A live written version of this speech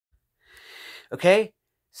Okay?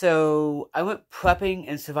 So, I went prepping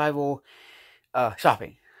and survival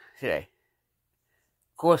shopping today.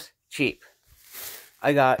 Of course, cheap.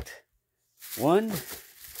 I got 1,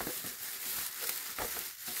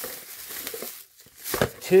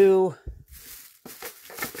 2,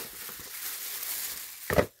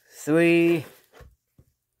 3,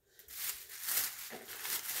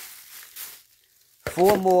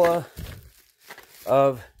 4 more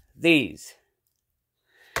of these.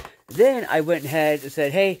 Then I went ahead and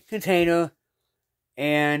said, hey, container,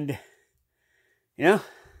 and,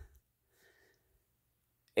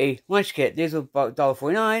 a lunch kit. These are about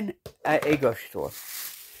 $1.49 at a grocery store.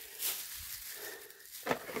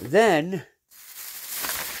 Then,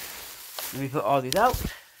 let me put all these out.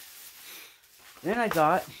 Then I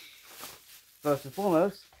got, first and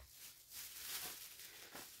foremost,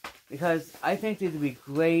 because I think these would be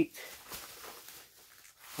great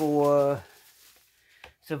for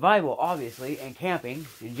survival, obviously, and camping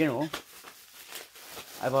in general.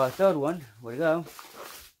 I bought a third one. Where'd it go?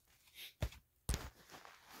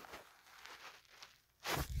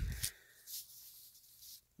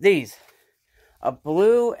 These. A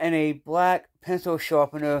blue and a black pencil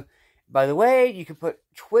sharpener. By the way, you can put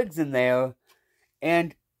twigs in there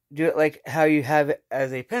and do it like how you have it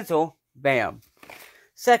as a pencil. Bam.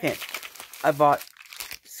 Second, I bought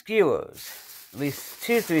skewers. At least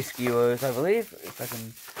 2, 3 skewers, I believe. If I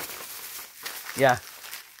can... Yeah.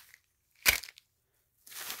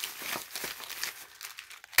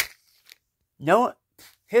 No,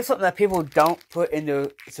 here's something that people don't put in their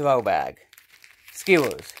survival bag.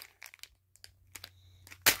 Skewers.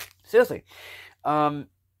 Seriously.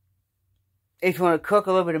 If you want to cook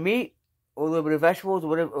a little bit of meat, or a little bit of vegetables, or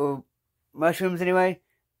whatever, or mushrooms anyway,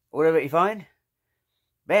 or whatever you find,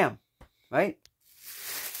 bam, right?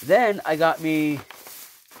 Then I got me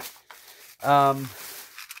some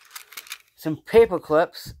paper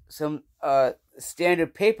clips, some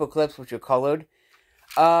standard paper clips which are colored.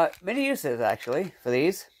 Many uses actually for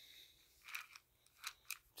these.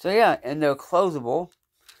 So yeah, and they're closable.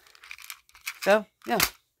 So yeah.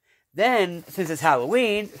 Then, since it's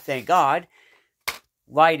Halloween, thank God,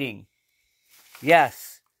 lighting.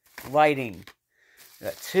 Yes, lighting.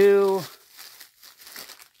 Got 2,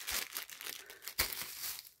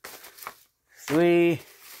 3,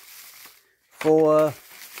 4.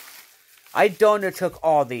 I don't took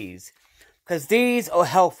all these, because these are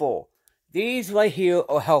helpful. These right here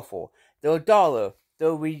are helpful. They're $1.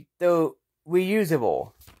 They're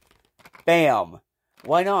reusable. Bam.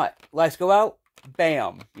 Why not? Lights go out.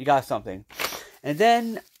 Bam. You got something. And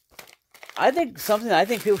then, I think something I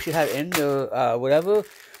think people should have in their, whatever,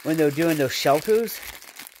 when they're doing their shelters.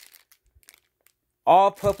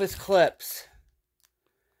 All-purpose clips.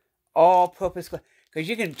 All-purpose clips. Because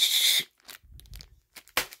you can,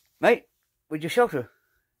 right, with your shelter.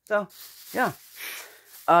 So, yeah.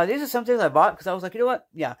 These are some things I bought because I was like, you know what?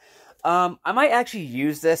 Yeah. I might actually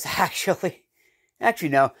use this, actually. Actually,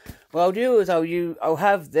 no. What I'll do is I'll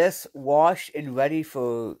have this washed and ready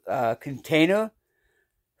for container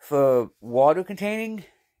for water containing.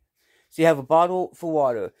 So you have a bottle for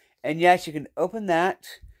water. And yes, you can open that.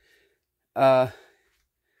 And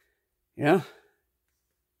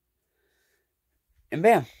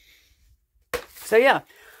bam. So yeah.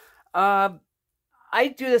 I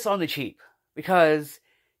do this on the cheap. Because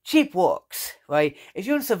cheap works, right? If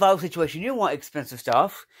you're in a survival situation, you don't want expensive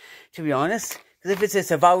stuff, to be honest. Because if it's a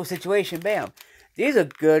survival situation, bam. These are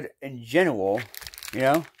good in general,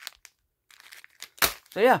 So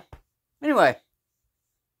yeah. Anyway.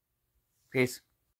 Peace.